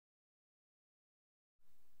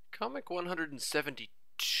Comic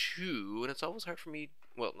 172, and it's always hard for me,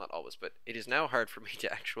 well, not always, but it is now hard for me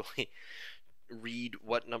to actually read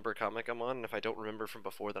what number comic I'm on, and if I don't remember from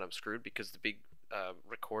before, then I'm screwed, because the big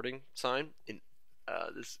recording sign in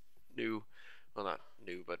this new, well, not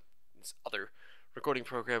new, but this other recording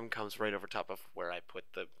program comes right over top of where I put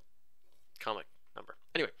the comic number.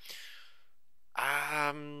 Anyway,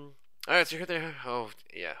 alright, so here they are. Oh,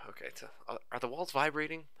 yeah, okay. So, are the walls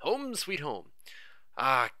vibrating? Home sweet home.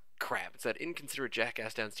 Ah, crap. It's that inconsiderate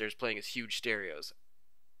jackass downstairs playing his huge stereos.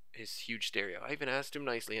 His huge stereo. I even asked him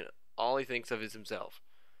nicely, and all he thinks of is himself.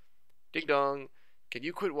 Ding dong. Can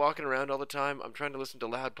you quit walking around all the time? I'm trying to listen to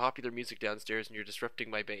loud, popular music downstairs, and you're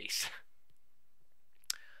disrupting my bass.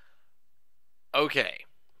 Okay.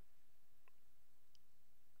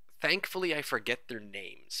 Thankfully, I forget their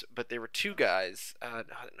names, but there were two guys. No,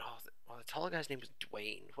 well, the tall guy's name was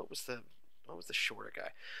Dwayne. What was the shorter guy?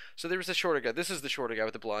 So there was the shorter guy. This is the shorter guy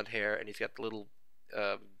with the blonde hair, and he's got the little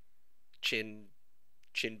um, chin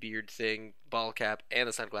beard thing, ball cap, and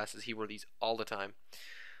the sunglasses. He wore these all the time.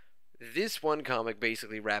 This one comic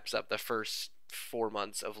basically wraps up the first 4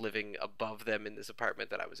 months of living above them in this apartment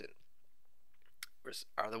that I was in.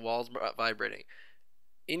 Are the walls vibrating?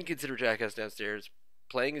 Inconsiderate jackass downstairs,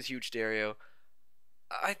 playing his huge stereo.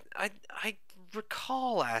 I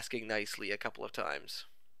recall asking nicely a couple of times.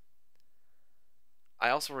 I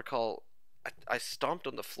also recall I stomped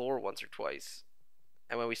on the floor once or twice.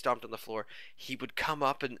 And when we stomped on the floor, he would come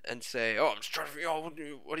up and say, "Oh, I'm just trying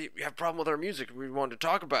to, what do you have a problem with our music? We wanted to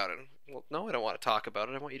talk about it." Well, no, I don't want to talk about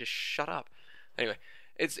it. I want you to shut up. Anyway,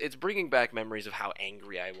 it's bringing back memories of how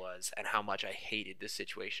angry I was and how much I hated this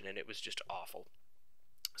situation, and it was just awful.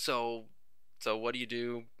 So, what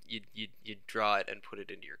do? You draw it and put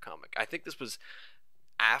it into your comic. I think this was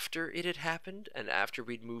after it had happened and after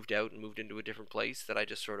we'd moved out and moved into a different place that I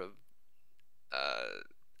just sort of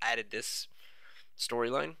added this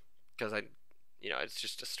storyline because it's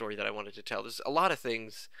just a story that I wanted to tell. There's a lot of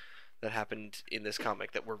things that happened in this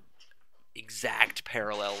comic that were exact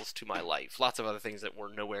parallels to my life. Lots of other things that were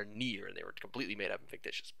nowhere near, and they were completely made up and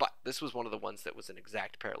fictitious. But this was one of the ones that was an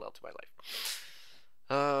exact parallel to my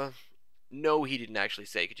life. No, he didn't actually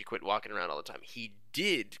say, "Could you quit walking around all the time?" He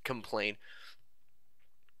did complain.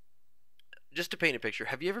 Just to paint a picture,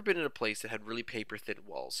 have you ever been in a place that had really paper thin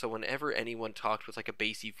walls? So whenever anyone talked with like a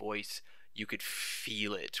bassy voice, you could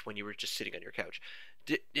feel it when you were just sitting on your couch.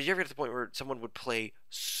 Did you ever get to the point where someone would play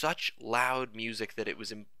such loud music that it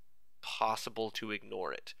was impossible to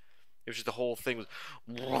ignore it? It was just the whole thing was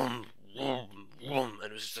whum, whum, whum,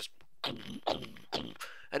 and it was just and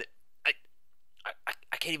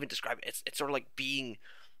I can't even describe it. It's sort of like being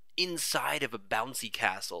inside of a bouncy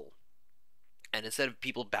castle, and instead of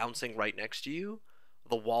people bouncing right next to you,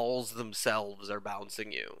 the walls themselves are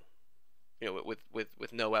bouncing you.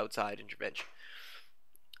 With no outside intervention.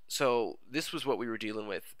 So this was what we were dealing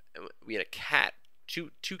with. We had a cat,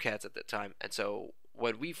 two cats at that time, and so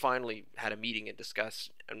when we finally had a meeting and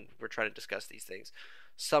we're trying to discuss these things,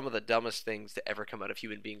 some of the dumbest things to ever come out of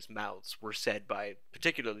human beings' mouths were said by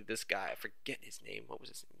particularly this guy. I forget his name. What was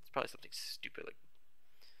his name? It's probably something stupid like.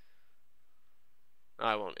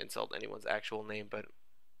 I won't insult anyone's actual name, but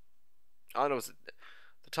all I know is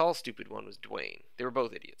the tall, stupid one was Dwayne. They were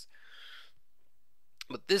both idiots.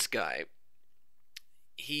 But this guy,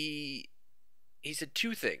 he said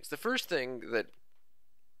two things. The first thing that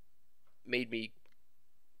made me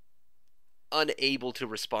unable to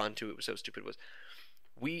respond to it was so stupid was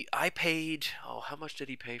I paid, how much did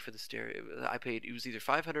he pay for the stereo? It was either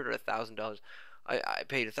 $500 or $1,000. I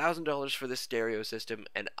paid $1,000 for this stereo system,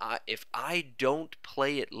 and if I don't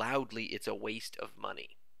play it loudly, it's a waste of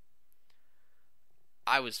money.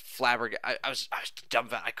 I was flabbergasted. I was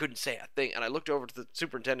dumbfounded. I couldn't say a thing, and I looked over to the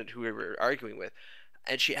superintendent who we were arguing with,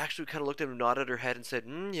 and she actually kind of looked at him, nodded her head, and said,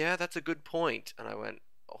 "Yeah, that's a good point." And I went,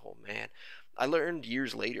 "Oh man." I learned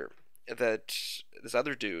years later that this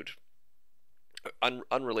other dude,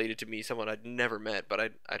 unrelated to me, someone I'd never met, but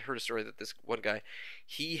I'd heard a story that this one guy,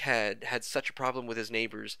 he had such a problem with his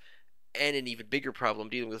neighbors, and an even bigger problem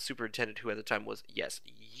dealing with a superintendent who at the time was, yes,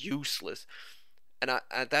 useless. And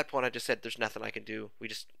at that point, I just said, "There's nothing I can do. We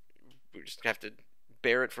just have to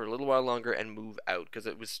bear it for a little while longer and move out," because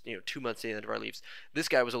it was 2 months to the end of our leaves. This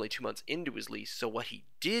guy was only 2 months into his lease, so what he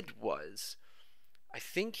did was, I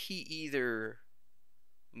think he either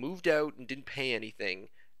moved out and didn't pay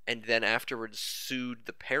anything, and then afterwards sued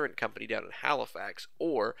the parent company down in Halifax,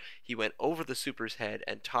 or he went over the super's head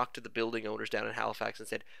and talked to the building owners down in Halifax and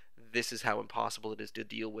said, "This is how impossible it is to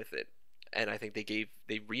deal with it." And I think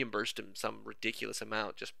they reimbursed him some ridiculous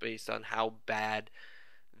amount just based on how bad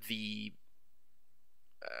the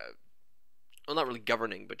well, not really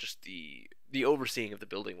governing, but just the overseeing of the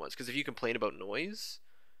building was. Because if you complain about noise,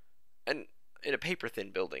 and in a paper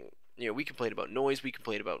thin building, we complain about noise, we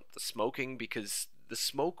complain about the smoking, because the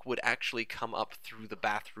smoke would actually come up through the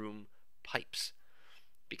bathroom pipes,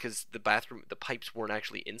 because the pipes weren't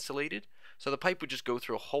actually insulated, so the pipe would just go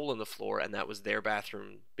through a hole in the floor, and that was their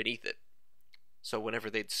bathroom beneath it. So whenever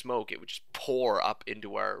they'd smoke, it would just pour up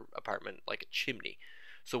into our apartment like a chimney.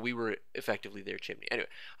 So we were effectively their chimney. Anyway,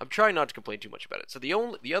 I'm trying not to complain too much about it. So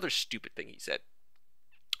the other stupid thing he said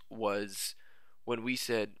was when we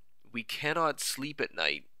said we cannot sleep at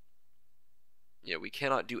night. We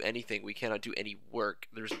cannot do anything. We cannot do any work.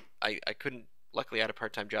 I couldn't. Luckily, I had a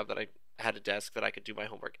part-time job that I had a desk that I could do my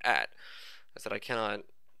homework at. I said I cannot.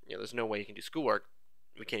 There's no way you can do schoolwork.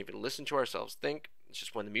 We can't even listen to ourselves think. It's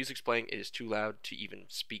just when the music's playing, it is too loud to even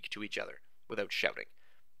speak to each other without shouting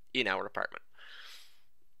in our apartment.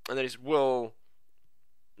 And then he said, well,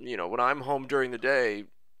 when I'm home during the day,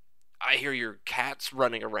 I hear your cats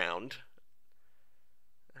running around.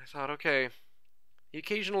 I thought, okay, the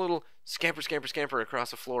occasional little scamper, scamper, scamper across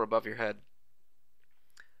the floor above your head.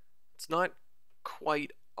 It's not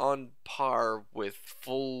quite on par with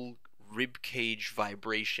full ribcage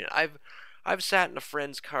vibration. I've sat in a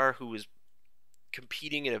friend's car who was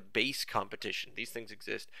competing in a bass competition. These things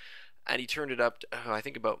exist. And he turned it up to, I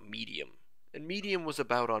think, about medium. And medium was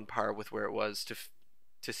about on par with where it was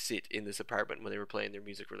to sit in this apartment when they were playing their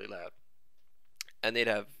music really loud. And they'd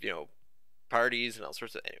have, parties and all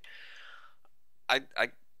sorts of... Anyway,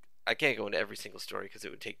 I can't go into every single story because it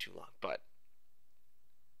would take too long, but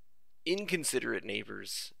inconsiderate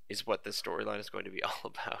neighbors is what this storyline is going to be all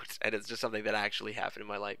about. And it's just something that actually happened in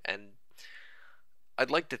my life. And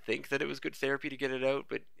I'd like to think that it was good therapy to get it out,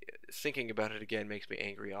 but thinking about it again makes me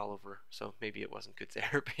angry all over. So maybe it wasn't good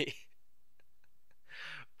therapy.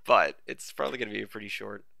 But it's probably going to be a pretty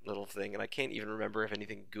short little thing, and I can't even remember if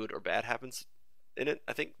anything good or bad happens in it.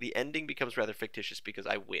 I think the ending becomes rather fictitious because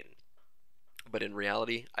I win. But in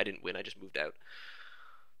reality, I didn't win, I just moved out.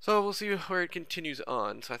 So we'll see where it continues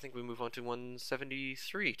on. So I think we move on to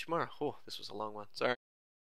 173 tomorrow. Oh, this was a long one. Sorry.